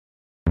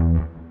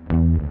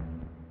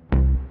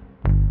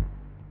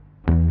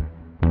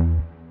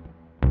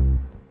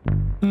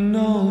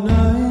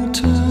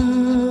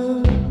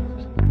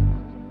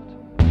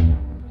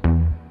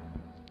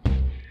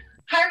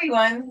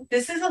everyone.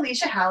 This is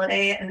Alicia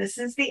Halliday, and this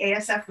is the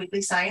ASF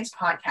Weekly Science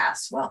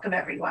Podcast. Welcome,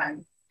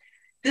 everyone.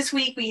 This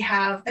week, we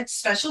have a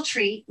special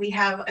treat. We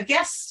have a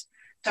guest,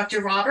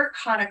 Dr. Robert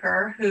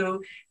Conacher,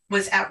 who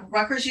was at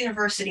Rutgers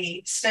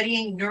University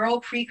studying neural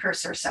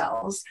precursor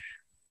cells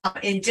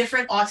in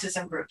different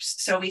autism groups.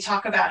 So we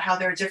talk about how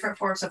there are different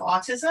forms of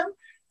autism.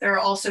 There are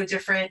also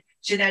different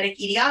genetic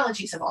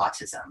etiologies of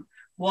autism.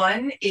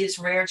 One is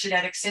rare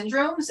genetic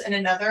syndromes, and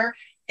another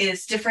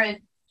is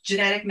different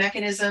genetic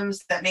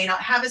mechanisms that may not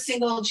have a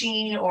single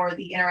gene, or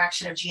the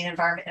interaction of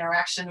gene-environment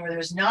interaction where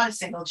there's not a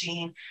single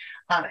gene,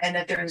 and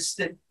that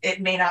it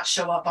may not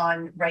show up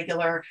on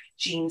regular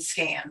gene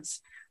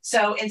scans.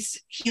 So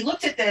he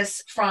looked at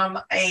this from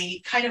a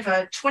kind of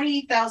a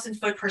 20,000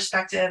 foot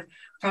perspective,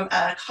 from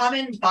a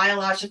common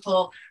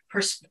biological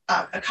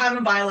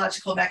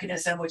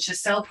mechanism, which is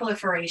cell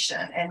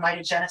proliferation and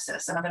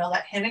mitogenesis. And I'm going to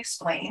let him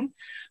explain.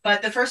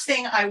 But the first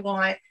thing I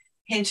want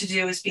him to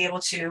do is be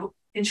able to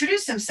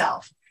introduce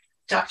himself.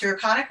 Dr.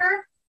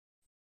 Conacher,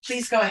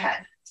 please go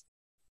ahead.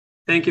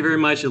 Thank you very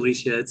much,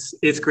 Alicia.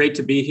 It's great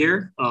to be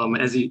here.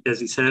 As he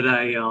said,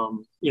 I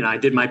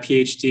did my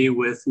PhD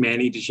with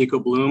Manny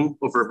DeCicco-Bloom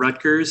over at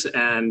Rutgers,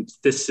 and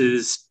this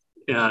is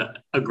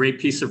a great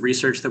piece of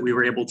research that we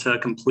were able to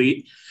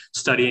complete,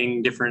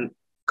 studying different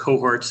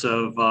cohorts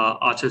of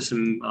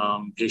autism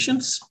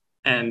patients.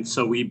 And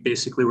so we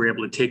basically were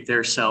able to take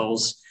their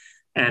cells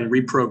and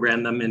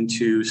reprogram them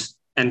into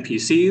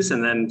NPCs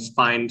and then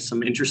find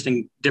some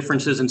interesting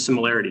differences and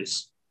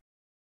similarities.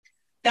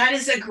 That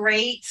is a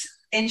great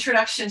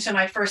introduction to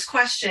my first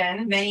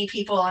question. Many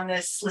people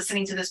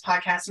listening to this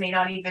podcast may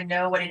not even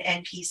know what an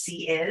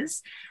NPC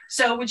is.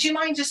 So would you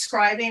mind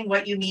describing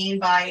what you mean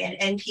by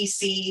an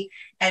NPC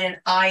and an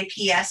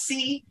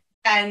iPSC,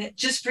 and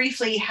just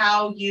briefly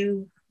how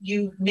you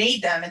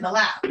made them in the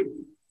lab?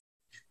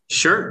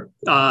 Sure.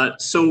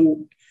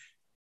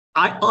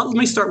 Let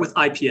me start with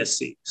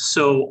iPSC.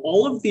 So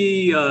all of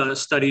the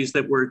studies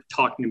that we're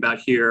talking about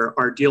here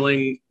are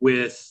dealing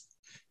with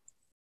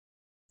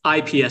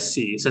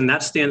iPSCs, and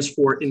that stands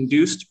for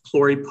induced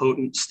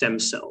pluripotent stem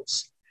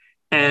cells.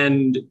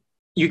 And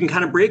you can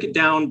kind of break it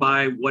down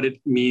by what it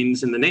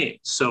means in the name.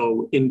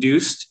 So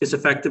induced is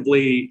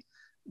effectively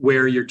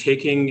where you're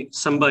taking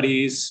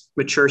somebody's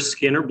mature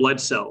skin or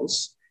blood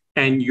cells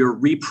and you're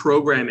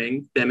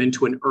reprogramming them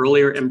into an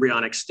earlier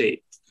embryonic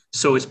state.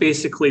 So it's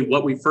basically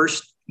what we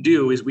first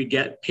do is we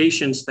get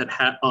patients that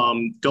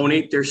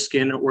donate their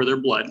skin or their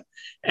blood,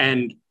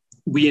 and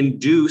we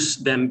induce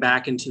them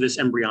back into this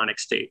embryonic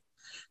state.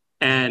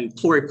 And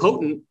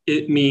pluripotent,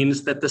 it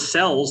means that the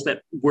cells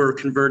that were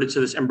converted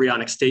to this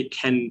embryonic state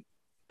can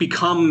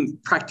become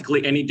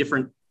practically any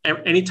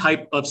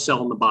type of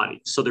cell in the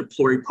body. So they're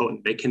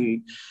pluripotent. They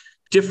can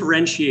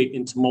differentiate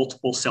into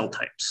multiple cell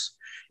types.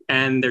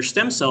 And they're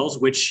stem cells,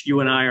 which you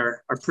and I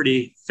are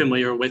pretty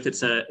familiar with.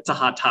 It's a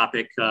hot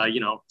topic.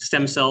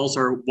 Stem cells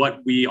are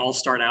what we all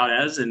start out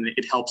as, and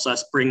it helps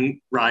us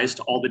bring rise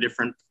to all the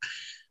different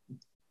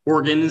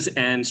organs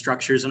and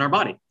structures in our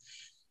body.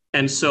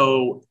 And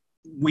so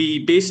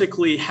we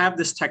basically have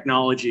this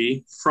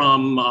technology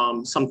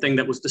from something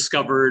that was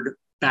discovered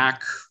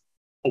back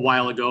a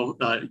while ago,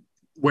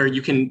 where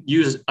you can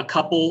use a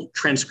couple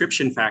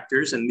transcription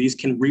factors, and these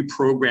can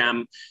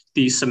reprogram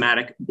these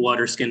somatic blood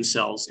or skin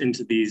cells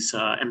into these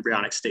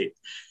embryonic state.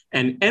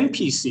 And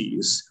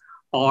NPCs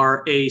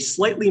are a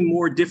slightly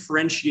more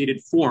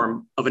differentiated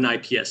form of an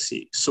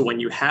iPSC. So when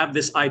you have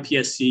this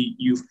iPSC,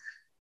 you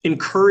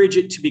encourage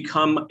it to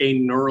become a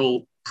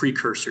neural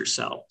precursor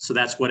cell. So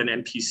that's what an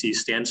NPC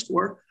stands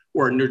for,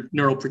 or a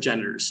neural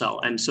progenitor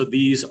cell. And so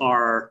these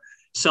are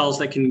cells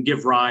that can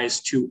give rise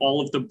to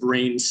all of the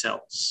brain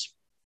cells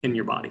in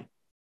your body.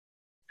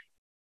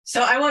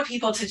 So I want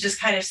people to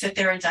just kind of sit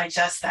there and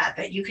digest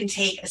that you can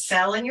take a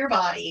cell in your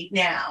body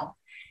now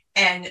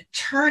and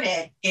turn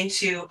it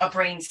into a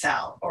brain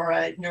cell or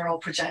a neural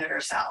progenitor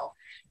cell.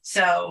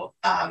 So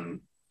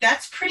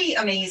that's pretty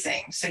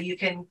amazing. So you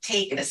can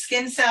take a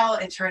skin cell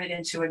and turn it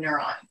into a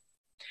neuron.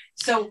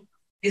 So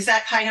is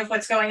that kind of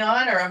what's going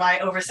on, or am I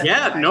oversimplifying?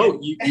 Yeah, no,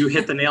 you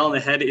hit the nail on the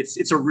head.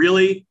 It's a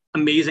really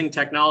amazing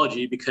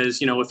technology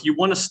because, if you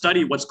want to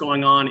study what's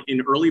going on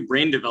in early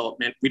brain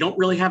development, we don't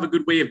really have a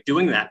good way of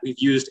doing that. We've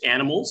used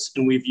animals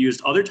and we've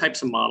used other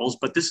types of models,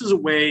 but this is a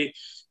way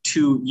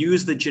to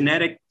use the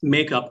genetic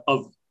makeup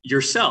of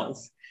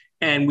yourself,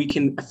 and we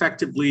can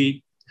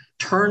effectively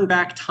turn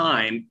back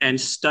time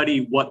and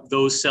study what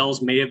those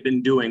cells may have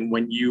been doing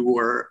when you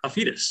were a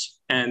fetus.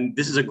 And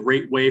this is a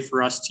great way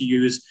for us to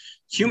use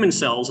human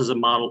cells as a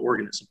model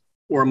organism,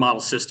 or a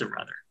model system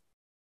rather.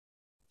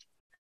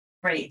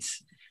 Great.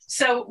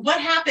 So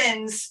what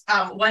happens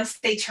once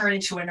they turn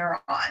into a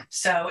neuron?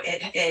 So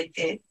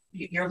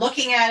you're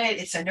looking at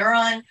it, it's a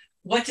neuron.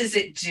 What does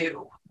it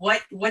do?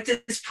 What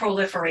does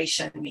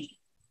proliferation mean?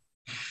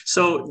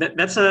 So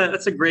that's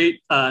a great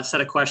set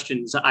of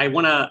questions. I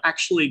want to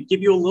actually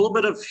give you a little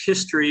bit of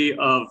history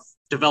of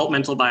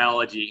developmental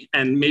biology,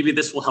 and maybe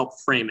this will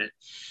help frame it.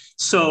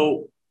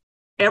 So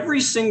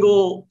every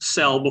single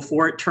cell,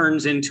 before it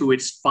turns into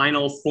its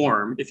final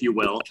form, if you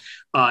will,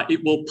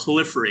 it will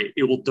proliferate,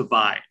 it will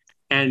divide,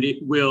 and it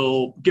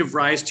will give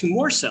rise to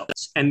more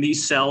cells. And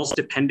these cells,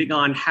 depending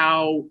on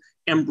how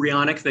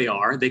embryonic they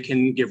are, they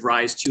can give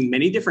rise to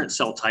many different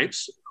cell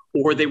types,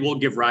 or they will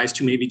give rise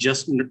to maybe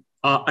just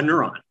a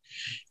neuron.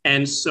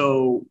 And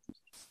so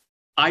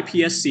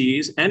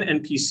iPSCs and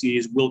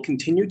NPCs will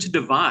continue to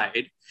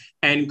divide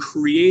and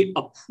create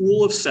a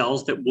pool of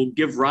cells that will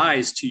give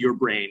rise to your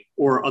brain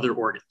or other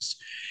organs.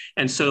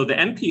 And so the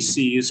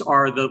NPCs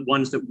are the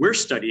ones that we're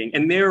studying,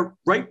 and they're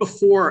right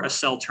before a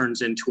cell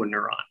turns into a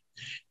neuron.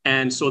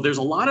 And so there's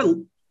a lot of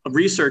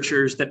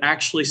researchers that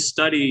actually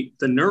study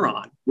the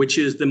neuron, which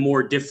is the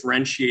more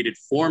differentiated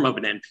form of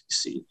an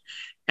NPC.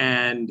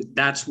 And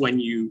that's when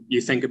you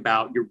think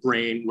about your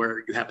brain,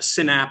 where you have a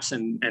synapse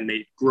and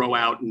they grow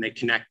out and they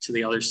connect to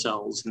the other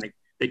cells and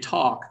they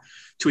talk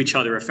to each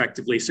other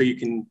effectively so you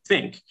can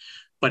think.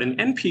 But an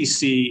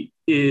NPC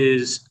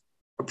is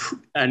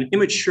an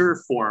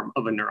immature form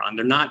of a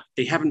neuron.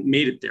 They haven't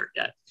made it there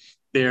yet.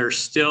 They're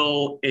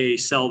still a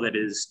cell that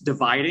is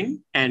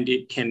dividing, and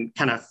it can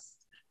kind of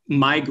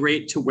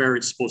migrate to where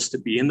it's supposed to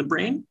be in the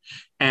brain.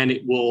 And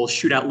it will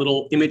shoot out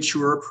little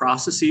immature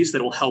processes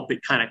that will help it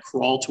kind of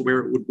crawl to where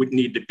it would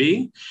need to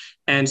be.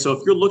 And so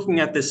if you're looking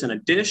at this in a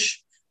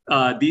dish,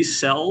 these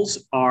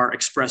cells are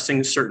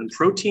expressing certain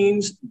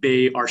proteins.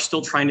 They are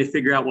still trying to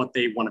figure out what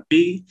they want to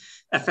be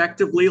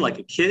effectively, like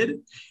a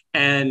kid.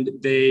 And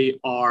they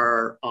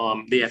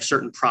have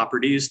certain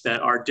properties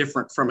that are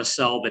different from a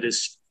cell that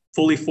is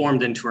fully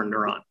formed into a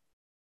neuron.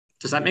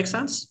 Does that make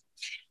sense?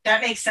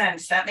 That makes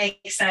sense. That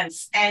makes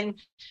sense. And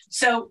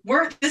so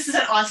this is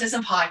an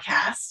autism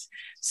podcast.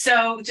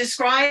 So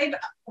describe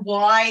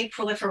why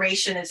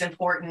proliferation is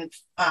important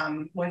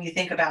when you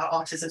think about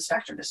autism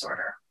spectrum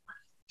disorder.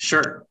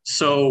 Sure.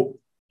 So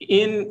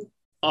in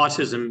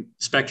autism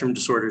spectrum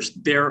disorders,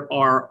 there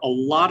are a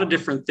lot of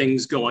different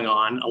things going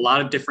on. A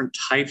lot of different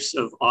types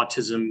of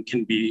autism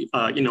can be,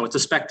 it's a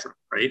spectrum,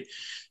 right?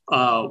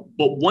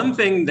 But one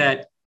thing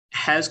that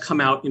has come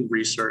out in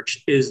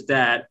research is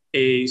that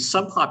a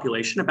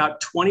subpopulation,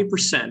 about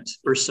 20%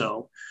 or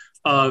so,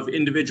 of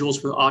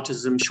individuals with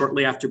autism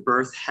shortly after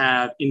birth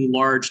have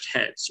enlarged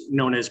heads,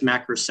 known as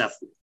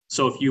macrocephaly.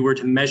 So if you were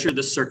to measure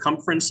the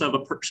circumference of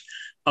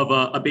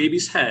a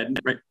baby's head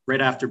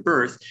right after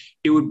birth,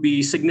 it would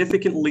be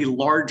significantly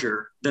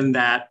larger than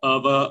that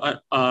of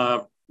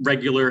a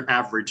regular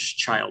average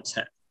child's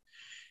head.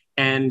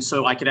 And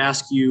so I could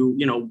ask you,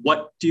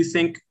 what do you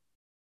think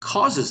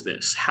causes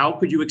this? How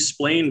could you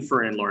explain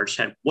for an enlarged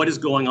head? What is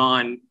going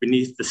on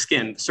beneath the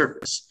skin, the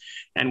surface?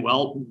 And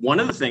well,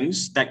 one of the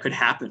things that could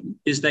happen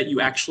is that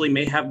you actually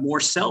may have more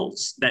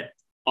cells that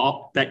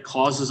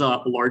causes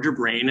a larger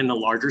brain and a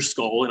larger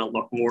skull and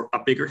a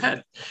bigger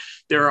head.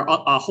 There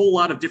are a whole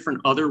lot of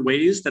different other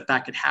ways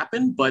that could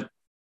happen, but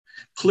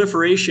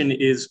proliferation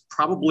is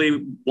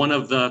probably one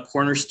of the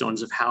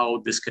cornerstones of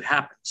how this could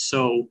happen.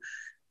 So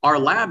our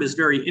lab is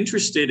very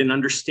interested in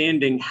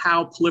understanding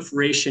how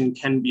proliferation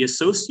can be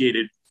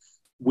associated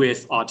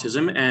with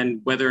autism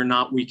and whether or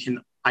not we can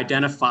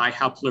identify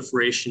how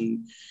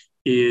proliferation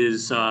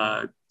is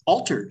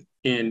altered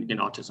in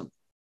autism.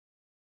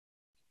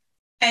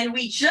 And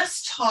we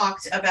just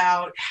talked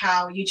about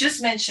how you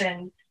just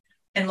mentioned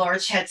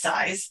enlarged head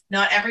size.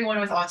 Not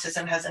everyone with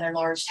autism has an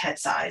enlarged head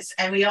size.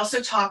 And we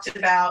also talked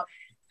about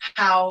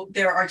how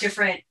there are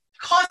different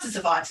causes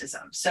of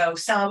autism. So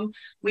some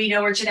we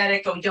know are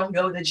genetic, but we don't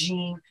know the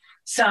gene.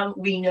 Some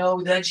we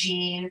know the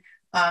gene.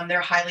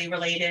 They're highly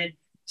related.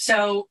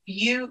 So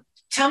you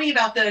tell me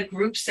about the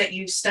groups that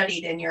you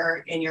studied in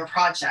your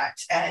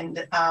project and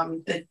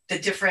the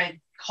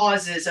different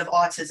causes of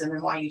autism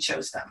and why you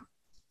chose them.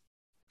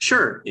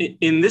 Sure.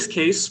 In this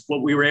case,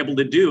 what we were able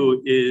to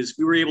do is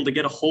we were able to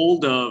get a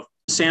hold of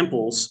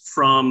samples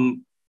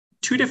from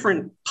two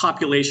different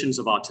populations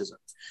of autism.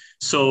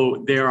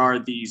 So there are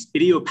these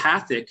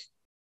idiopathic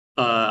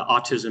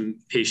autism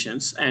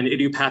patients, and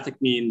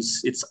idiopathic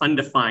means it's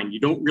undefined. You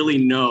don't really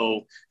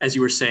know, as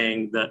you were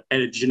saying,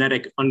 a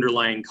genetic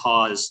underlying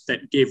cause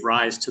that gave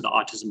rise to the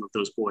autism of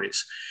those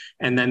boys.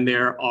 And then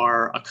there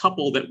are a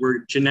couple that were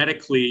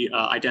genetically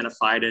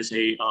identified as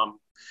a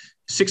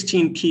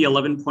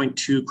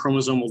 16p11.2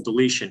 chromosomal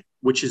deletion,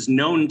 which is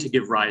known to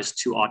give rise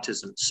to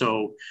autism.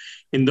 So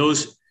in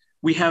those,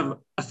 we have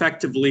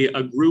effectively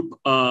a group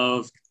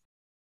of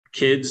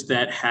kids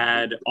that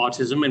had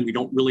autism, and we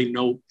don't really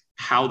know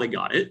how they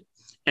got it.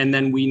 And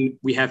then we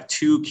have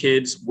two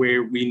kids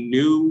where we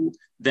knew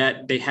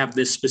that they have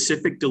this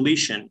specific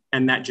deletion,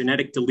 and that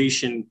genetic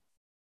deletion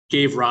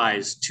gave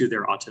rise to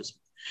their autism.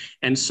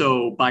 And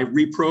so by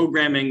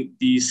reprogramming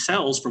these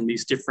cells from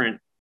these different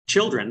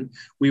children,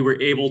 we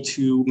were able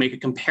to make a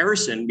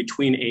comparison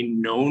between a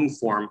known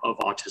form of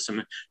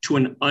autism to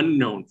an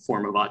unknown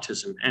form of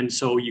autism. And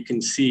so you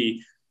can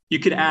see, you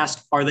could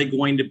ask, are they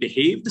going to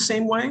behave the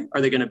same way?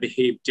 Are they going to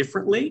behave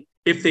differently?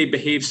 If they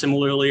behave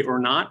similarly or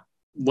not,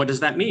 what does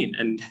that mean?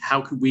 And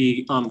how could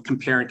we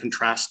compare and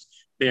contrast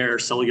their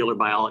cellular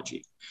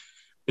biology?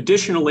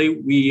 Additionally,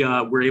 we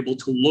were able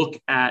to look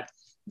at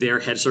their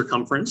head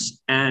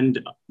circumference. And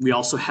we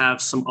also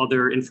have some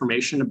other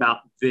information about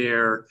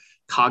their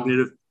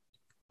cognitive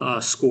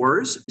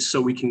scores.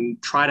 So we can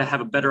try to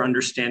have a better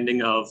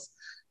understanding of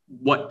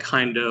what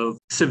kind of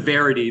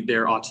severity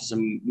their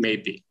autism may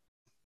be.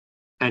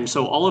 And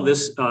so all of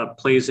this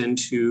plays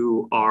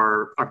into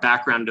our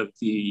background of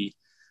the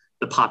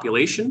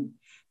population.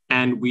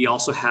 And we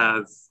also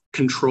have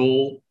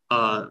control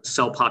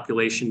cell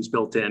populations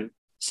built in.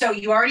 So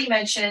you already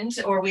mentioned,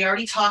 or we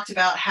already talked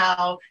about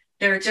how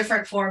there are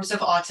different forms of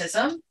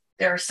autism.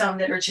 There are some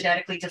that are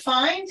genetically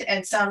defined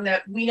and some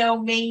that we know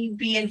may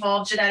be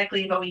involved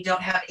genetically, but we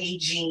don't have a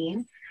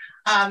gene.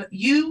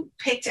 You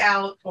picked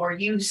out, or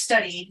you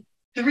studied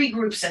 3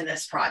 groups in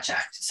this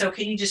project. So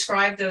can you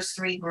describe those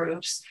 3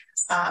 groups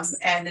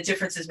and the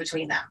differences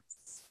between them?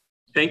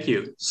 Thank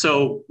you.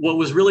 So what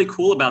was really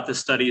cool about this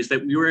study is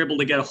that we were able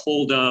to get a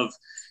hold of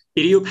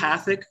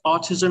idiopathic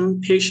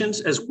autism patients,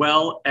 as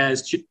well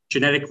as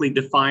genetically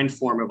defined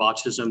form of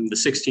autism, the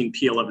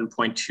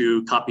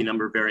 16p11.2 copy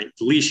number variant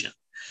deletion.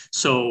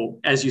 So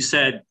as you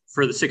said,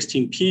 for the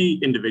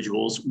 16p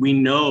individuals, we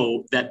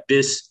know that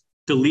this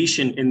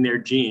deletion in their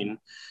gene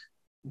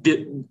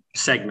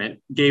segment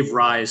gave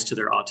rise to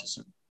their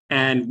autism.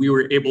 And we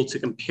were able to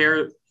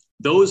compare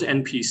those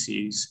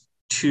NPCs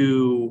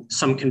to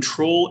some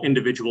control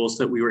individuals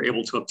that we were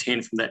able to obtain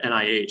from the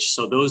NIH.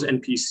 So those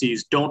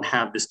NPCs don't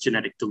have this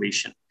genetic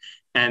deletion.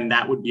 And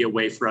that would be a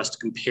way for us to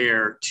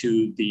compare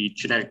to the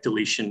genetic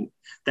deletion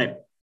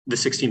that the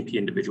 16p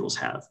individuals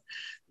have.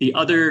 The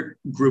other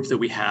group that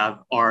we have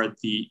are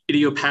the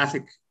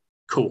idiopathic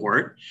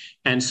cohort.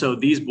 And so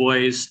these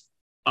boys,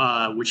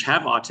 which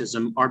have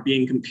autism, are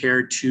being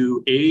compared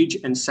to age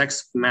and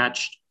sex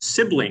matched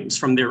siblings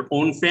from their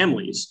own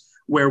families,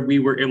 where we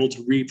were able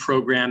to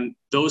reprogram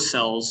those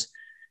cells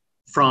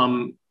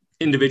from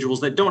individuals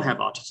that don't have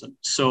autism.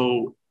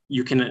 So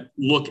you can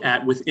look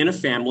at within a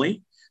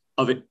family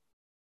of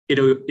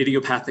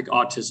idiopathic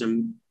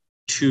autism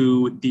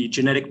to the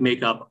genetic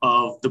makeup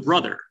of the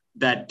brother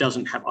that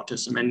doesn't have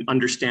autism and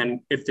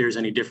understand if there's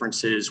any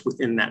differences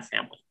within that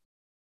family.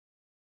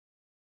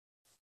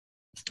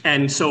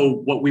 And so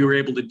what we were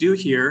able to do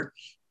here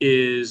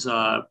is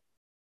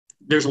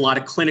there's a lot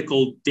of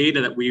clinical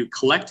data that we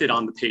collected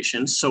on the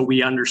patients. So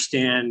we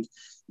understand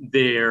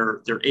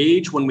their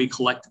age when we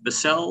collected the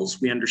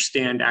cells. We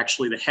understand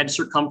actually the head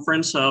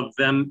circumference of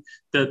them,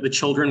 the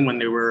children when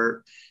they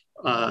were,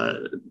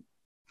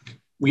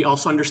 we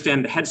also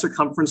understand the head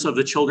circumference of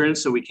the children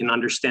so we can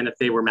understand if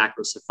they were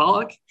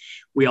macrocephalic.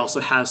 We also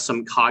have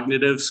some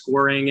cognitive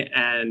scoring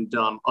and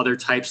other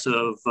types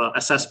of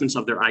assessments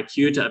of their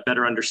IQ to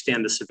better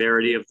understand the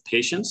severity of the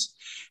patients.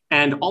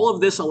 And all of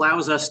this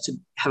allows us to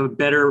have a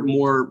better,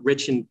 more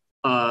rich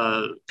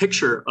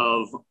picture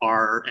of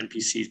our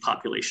NPC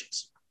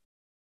populations.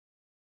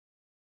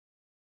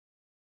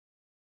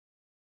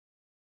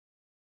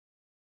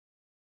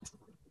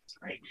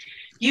 Great.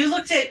 You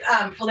looked at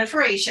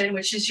proliferation,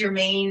 which is your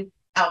main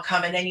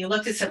outcome, and then you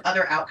looked at some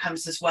other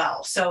outcomes as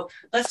well. So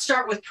let's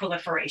start with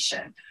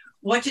proliferation.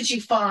 What did you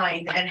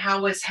find, and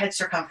how was head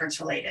circumference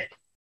related?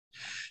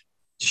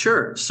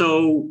 Sure.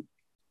 So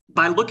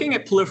by looking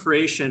at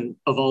proliferation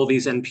of all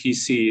these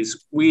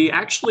NPCs, we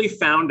actually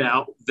found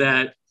out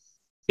that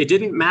it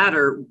didn't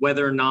matter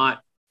whether or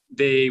not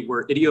they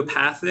were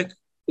idiopathic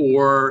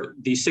or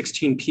the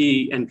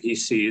 16p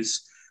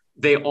NPCs.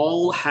 They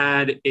all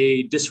had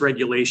a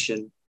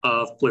dysregulation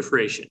of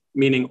proliferation,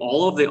 meaning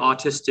all of the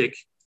autistic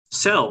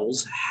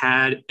cells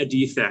had a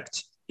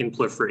defect in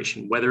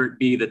proliferation, whether it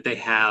be that they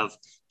have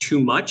too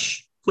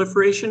much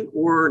proliferation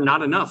or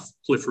not enough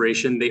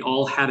proliferation, they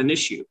all had an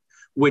issue,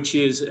 which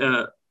is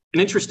an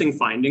interesting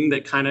finding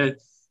that kind of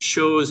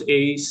shows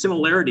a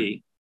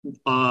similarity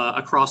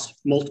across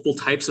multiple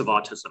types of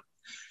autism.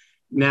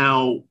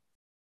 Now,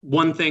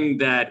 one thing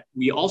that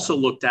we also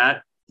looked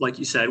at, like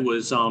you said,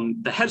 was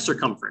the head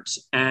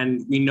circumference.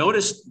 And we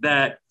noticed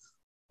that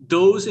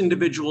those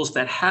individuals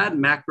that had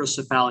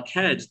macrocephalic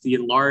heads, the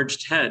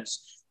enlarged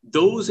heads,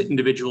 those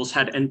individuals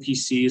had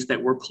NPCs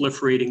that were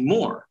proliferating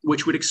more,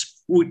 which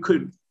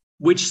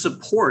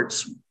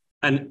supports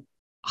an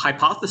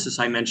hypothesis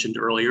I mentioned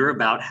earlier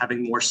about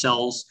having more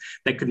cells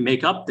that could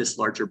make up this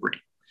larger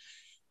brain.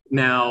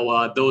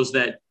 Now, those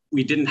that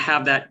we didn't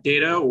have that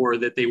data or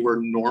that they were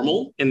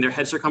normal in their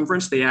head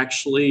circumference, they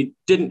actually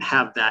didn't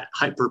have that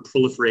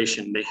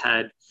hyperproliferation. They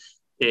had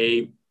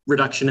a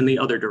reduction in the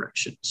other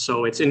direction.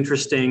 So it's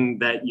interesting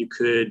that you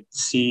could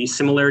see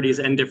similarities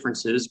and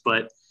differences,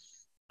 but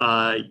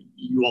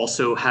you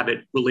also have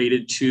it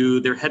related to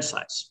their head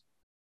size.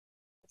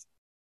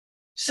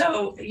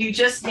 So you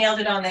just nailed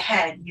it on the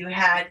head. You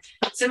had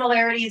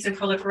similarities in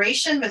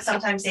proliferation, but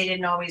sometimes they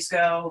didn't always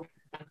go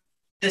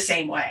the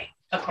same way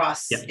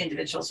across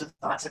individuals with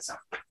autism.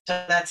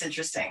 So that's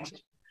interesting.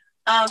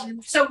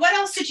 So what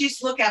else did you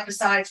look at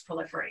besides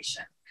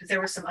proliferation? Because there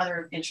were some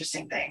other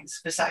interesting things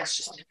besides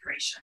just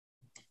proliferation.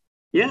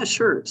 Yeah,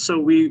 sure. So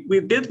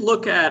we did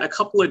look at a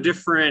couple of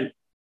different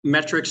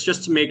metrics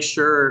just to make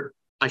sure,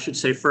 I should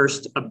say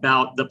first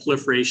about the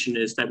proliferation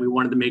is that we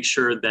wanted to make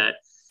sure that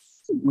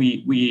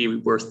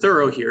we were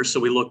thorough here. So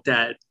we looked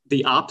at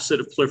the opposite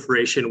of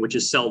proliferation, which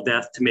is cell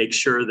death, to make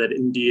sure that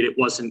indeed it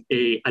wasn't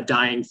a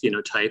dying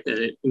phenotype.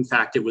 And in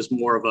fact, it was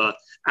more of a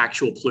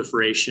actual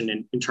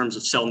proliferation in terms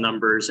of cell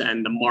numbers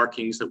and the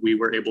markings that we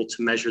were able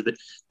to measure,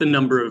 the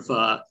number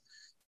of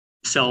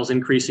cells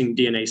increasing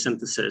DNA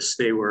synthesis,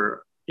 they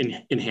were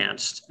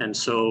enhanced. And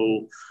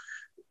so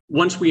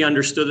once we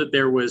understood that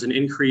there was an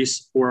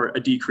increase or a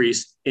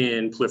decrease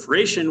in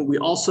proliferation, we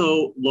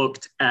also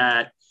looked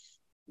at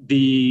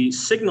the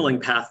signaling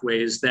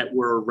pathways that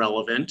were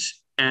relevant.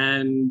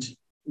 And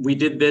we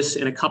did this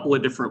in a couple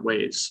of different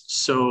ways.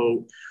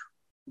 So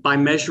by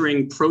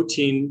measuring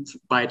protein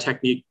by a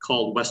technique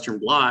called Western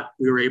blot,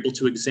 we were able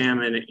to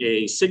examine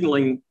a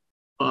signaling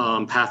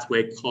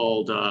pathway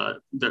called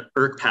the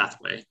ERK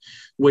pathway,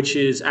 which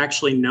is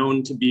actually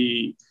known to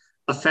be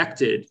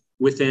affected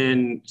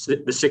within the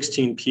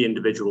 16p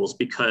individuals,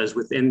 because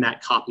within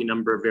that copy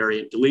number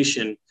variant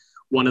deletion,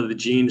 one of the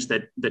genes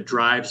that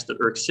drives the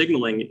ERK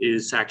signaling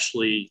is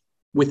actually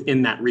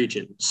within that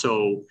region.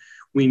 So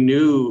we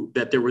knew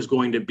that there was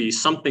going to be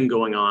something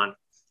going on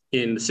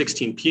in the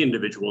 16p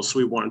individuals. So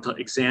we wanted to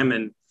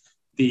examine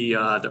the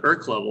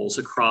ERK levels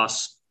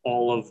across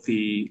all of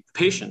the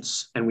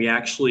patients. And we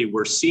actually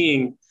were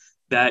seeing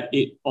that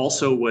it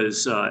also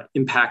was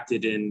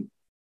impacted in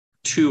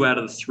 2 out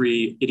of the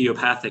 3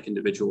 idiopathic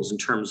individuals in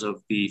terms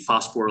of the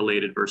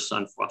phosphorylated versus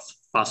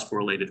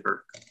unphosphorylated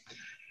ERK.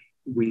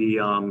 We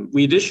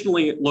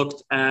additionally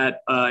looked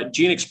at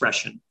gene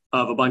expression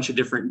of a bunch of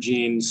different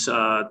genes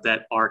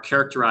that are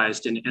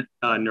characterized in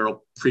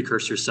neural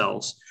precursor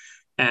cells.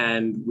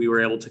 And we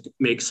were able to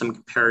make some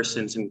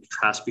comparisons and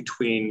contrast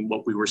between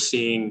what we were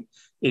seeing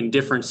in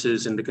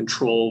differences in the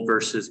control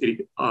versus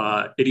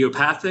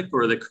idiopathic,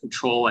 or the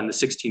control and the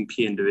 16p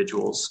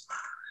individuals.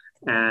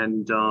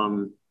 And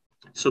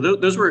so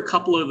those were a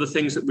couple of the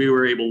things that we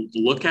were able to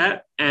look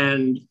at.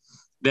 And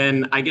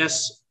then I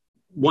guess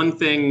one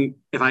thing,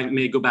 if I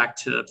may go back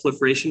to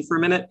proliferation for a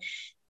minute,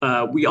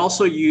 we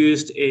also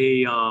used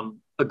a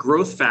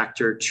growth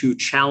factor to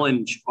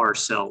challenge our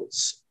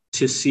cells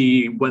to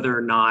see whether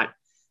or not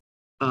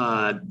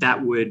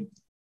that would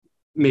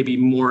maybe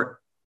more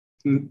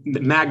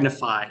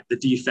magnify the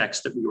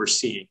defects that we were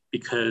seeing,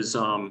 because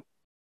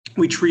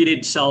we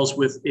treated cells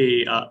with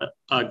a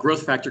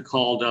growth factor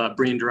called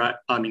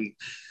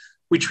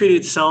we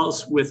treated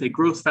cells with a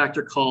growth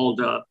factor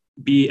called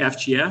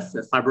BFGF,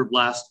 the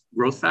fibroblast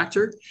growth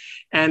factor.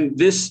 And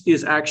this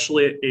is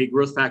actually a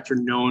growth factor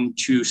known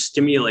to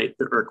stimulate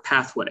the ERK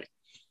pathway.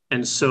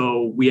 And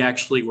so we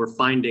actually were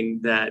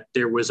finding that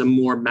there was a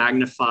more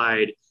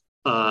magnified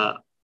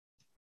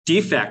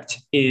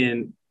defect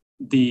in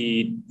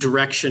the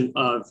direction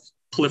of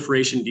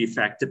proliferation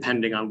defect,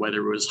 depending on whether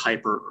it was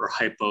hyper or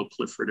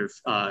hypoproliferative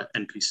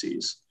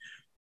NPCs.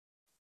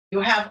 You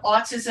have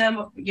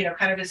autism,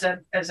 kind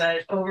of as an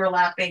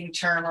overlapping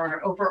term or an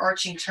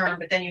overarching term,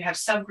 but then you have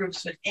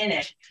subgroups within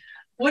it.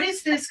 What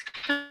does this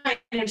kind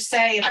of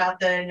say about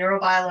the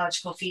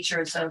neurobiological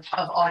features of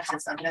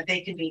autism, that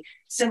they can be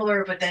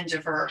similar but then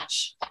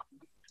diverge?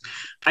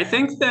 I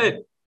think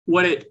that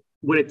what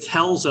it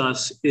tells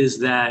us is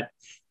that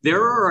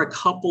there are a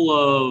couple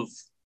of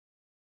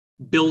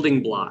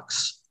building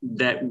blocks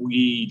that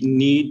we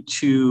need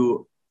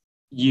to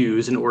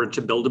use in order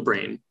to build a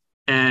brain.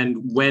 And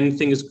when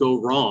things go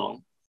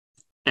wrong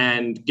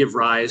and give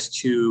rise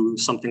to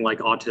something like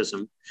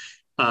autism,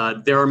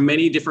 there are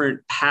many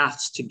different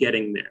paths to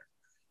getting there.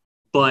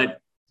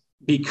 But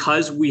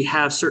because we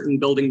have certain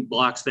building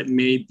blocks that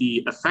may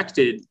be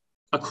affected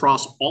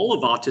across all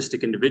of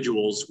autistic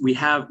individuals, we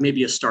have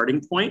maybe a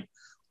starting point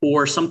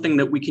or something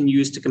that we can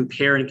use to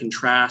compare and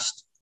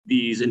contrast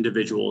these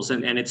individuals.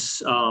 And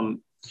it's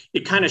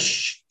it kind of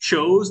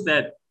shows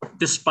that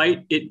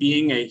despite it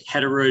being a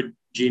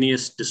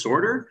heterogeneous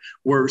disorder,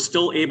 we're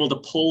still able to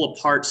pull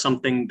apart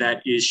something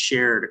that is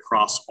shared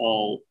across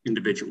all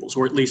individuals,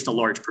 or at least a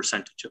large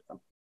percentage of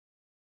them.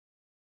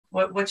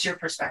 What's your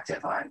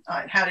perspective on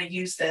how to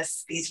use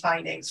these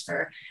findings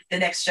for the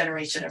next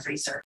generation of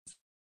research?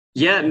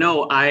 Yeah,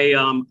 no,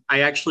 I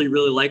actually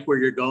really like where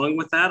you're going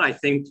with that. I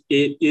think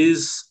it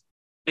is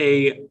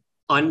a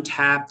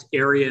untapped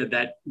area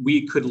that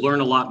we could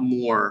learn a lot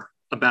more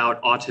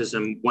about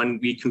autism when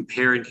we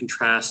compare and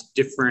contrast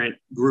different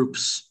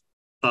groups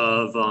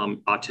of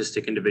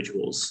autistic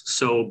individuals.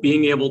 So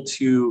being able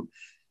to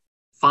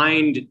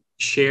find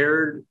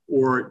shared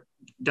or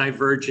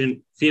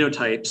divergent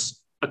phenotypes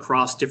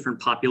across different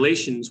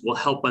populations will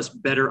help us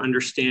better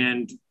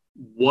understand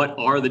what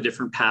are the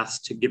different paths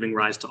to giving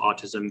rise to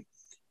autism.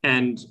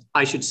 And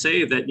I should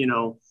say that,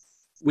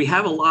 we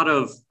have a lot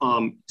of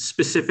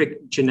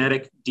specific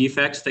genetic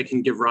defects that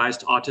can give rise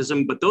to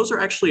autism, but those are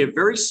actually a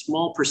very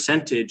small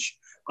percentage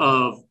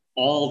of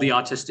all the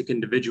autistic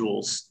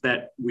individuals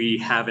that we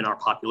have in our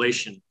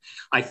population.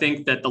 I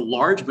think that the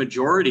large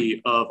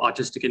majority of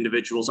autistic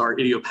individuals are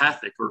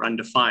idiopathic or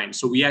undefined.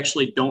 So we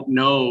actually don't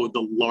know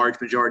the large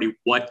majority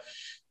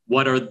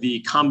what are the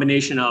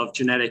combination of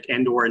genetic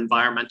and or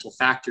environmental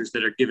factors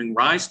that are giving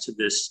rise to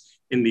this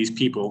in these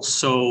people.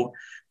 So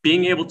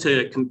being able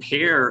to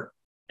compare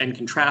and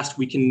contrast,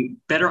 we can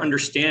better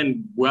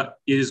understand what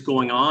is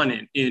going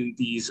on in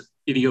these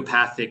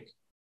idiopathic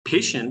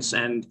patients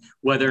and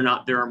whether or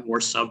not there are more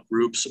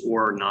subgroups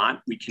or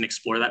not. We can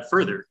explore that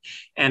further.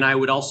 And I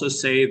would also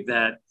say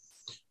that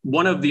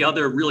one of the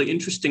other really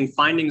interesting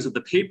findings of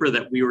the paper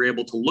that we were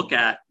able to look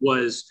at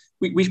was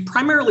we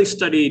primarily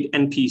studied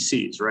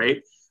NPCs,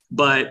 right?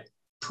 But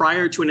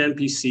prior to an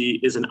NPC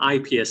is an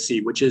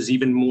iPSC, which is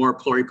even more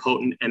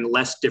pluripotent and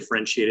less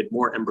differentiated,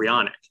 more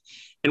embryonic.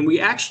 And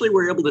we actually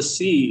were able to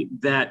see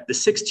that the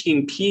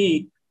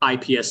 16P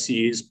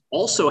iPSCs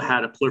also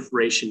had a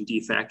proliferation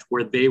defect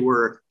where they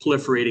were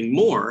proliferating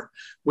more,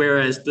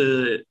 whereas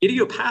the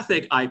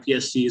idiopathic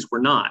iPSCs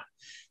were not.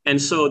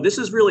 And so this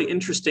is really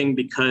interesting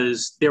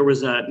because there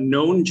was a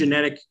known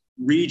genetic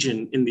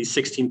region in the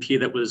 16P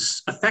that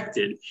was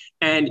affected,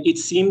 and it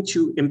seemed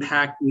to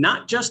impact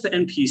not just the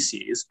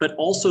NPCs, but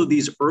also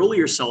these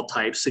earlier cell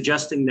types,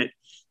 suggesting that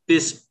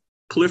this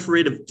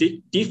proliferative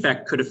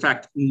defect could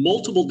affect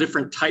multiple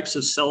different types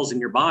of cells in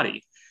your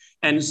body.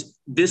 And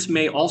this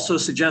may also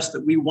suggest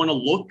that we want to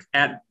look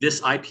at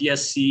this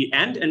iPSC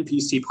and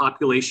NPC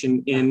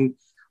population in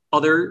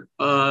other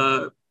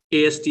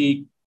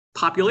ASD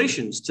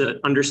populations to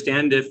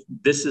understand if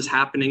this is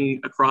happening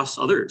across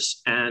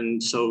others.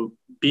 And so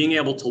being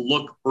able to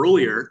look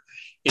earlier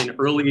in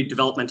early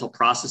developmental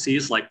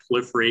processes like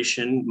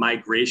proliferation,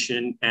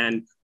 migration,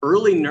 and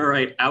early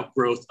neurite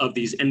outgrowth of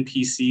these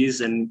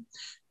NPCs and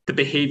the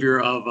behavior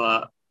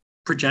of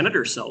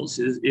progenitor cells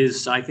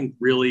is, I think,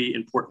 really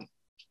important.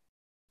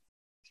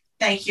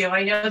 Thank you.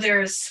 I know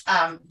there's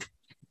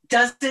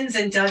dozens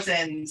and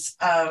dozens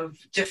of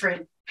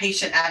different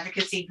patient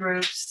advocacy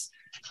groups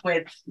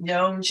with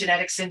known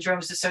genetic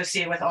syndromes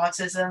associated with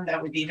autism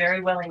that would be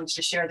very willing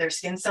to share their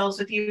skin cells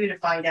with you to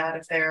find out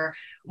if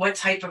what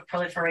type of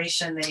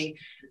proliferation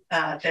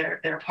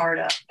they're part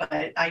of.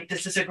 But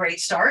this is a great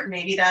start.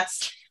 Maybe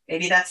that's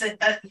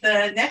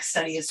the next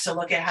study is to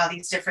look at how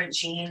these different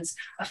genes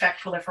affect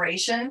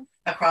proliferation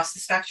across the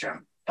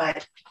spectrum.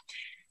 But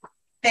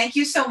thank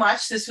you so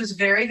much. This was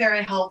very,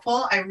 very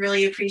helpful. I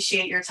really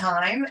appreciate your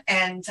time.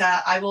 And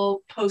I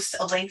will post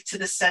a link to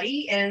the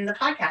study in the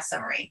podcast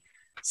summary.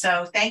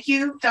 So thank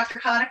you, Dr.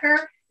 Conacher.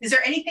 Is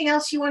there anything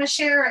else you want to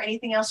share or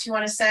anything else you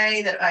want to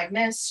say that I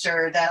missed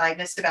or that I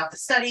missed about the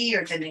study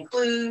or didn't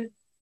include?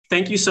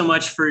 Thank you so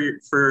much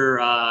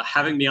for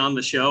having me on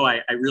the show.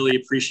 I really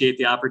appreciate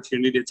the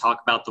opportunity to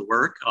talk about the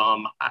work.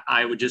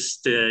 I would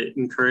just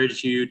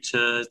encourage you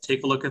to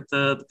take a look at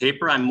the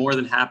paper. I'm more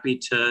than happy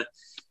to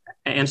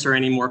answer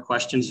any more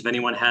questions if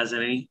anyone has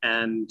any.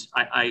 And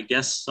I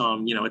guess,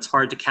 it's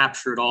hard to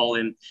capture it all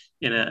in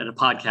a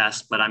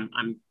podcast, but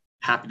I'm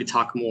happy to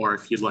talk more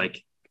if you'd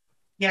like.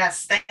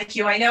 Yes, thank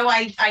you. I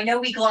know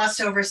we glossed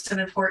over some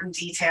important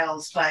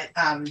details, but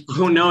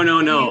oh no.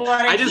 You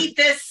want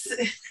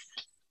to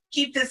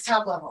keep this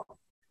top level.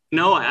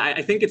 No,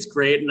 I think it's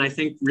great. And I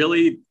think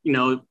really,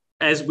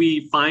 as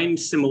we find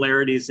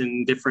similarities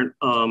in different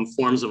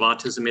forms of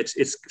autism,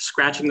 it's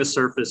scratching the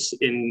surface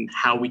in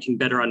how we can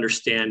better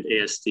understand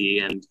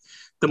ASD. And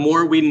the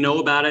more we know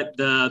about it,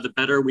 the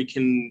better we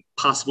can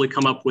possibly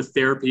come up with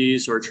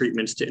therapies or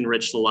treatments to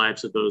enrich the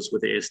lives of those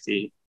with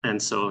ASD.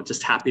 And so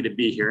just happy to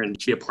be here and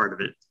be a part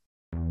of it.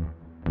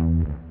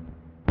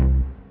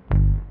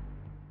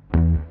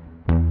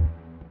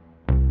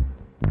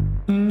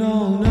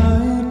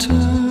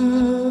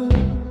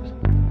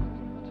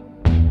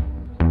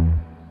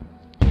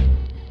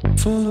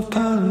 Full of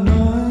paranoia.